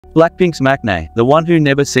Blackpink's Maknae, the one who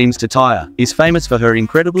never seems to tire, is famous for her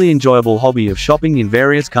incredibly enjoyable hobby of shopping in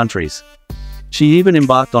various countries. She even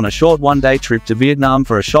embarked on a short one-day trip to Vietnam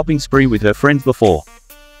for a shopping spree with her friends before.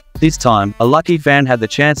 This time, a lucky fan had the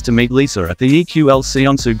chance to meet Lisa at the EQL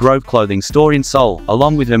Seonsu Grove clothing store in Seoul,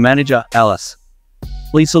 along with her manager, Alice.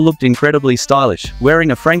 Lisa looked incredibly stylish,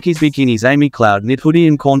 wearing a Frankie's Bikinis Amy Cloud knit hoodie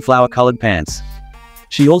and cornflower-colored pants.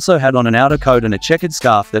 She also had on an outer coat and a checkered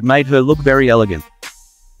scarf that made her look very elegant.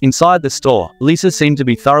 Inside the store, Lisa seemed to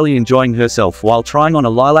be thoroughly enjoying herself while trying on a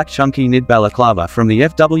lilac chunky knit balaclava from the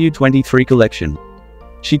FW23 collection.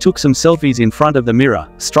 She took some selfies in front of the mirror,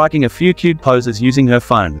 striking a few cute poses using her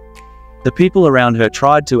phone. The people around her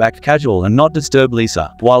tried to act casual and not disturb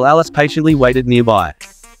Lisa, while Alice patiently waited nearby.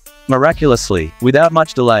 Miraculously, without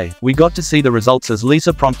much delay, we got to see the results as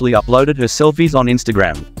Lisa promptly uploaded her selfies on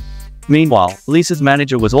Instagram. Meanwhile, Lisa's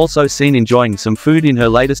manager was also seen enjoying some food in her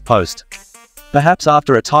latest post. Perhaps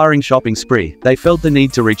after a tiring shopping spree, they felt the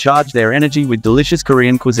need to recharge their energy with delicious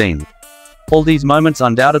Korean cuisine. All these moments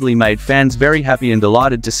undoubtedly made fans very happy and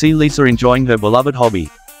delighted to see Lisa enjoying her beloved hobby.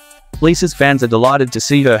 Lisa's fans are delighted to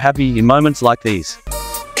see her happy in moments like these.